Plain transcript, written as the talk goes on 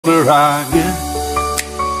older I get,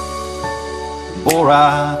 the more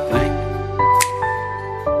I think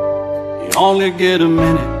you only get a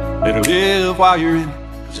minute. Better live while you're in it,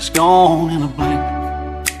 'cause it's gone in a blink.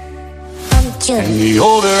 And the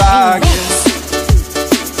older I get,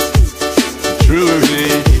 the truer it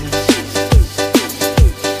is.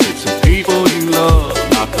 It's the people you love,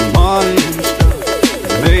 not the money and stuff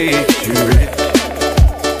that makes you rich.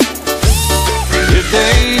 If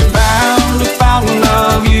they found a fountain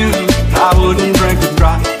of youth, I wouldn't drink a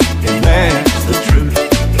drop, and that's the truth.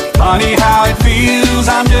 Funny how it feels,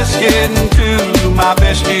 I'm just getting to my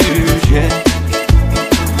best years yet.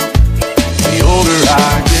 The older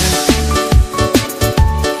I get,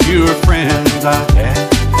 fewer friends I have,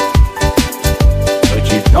 but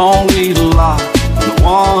you don't need a lot. The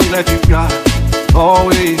ones that you got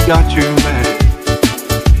always got your back.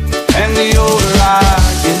 And the older I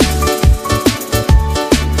get,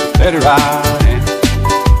 better I am,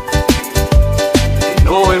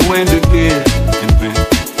 knowing when to give and when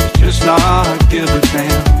it's just not give a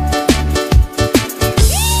damn.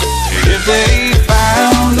 If they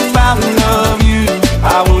found a fountain of you,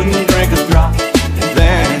 I wouldn't drink a drop, and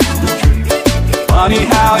that's the truth. Funny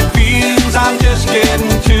how it feels, I'm just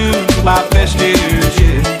getting to my best years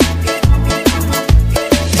yet.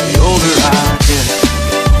 The older I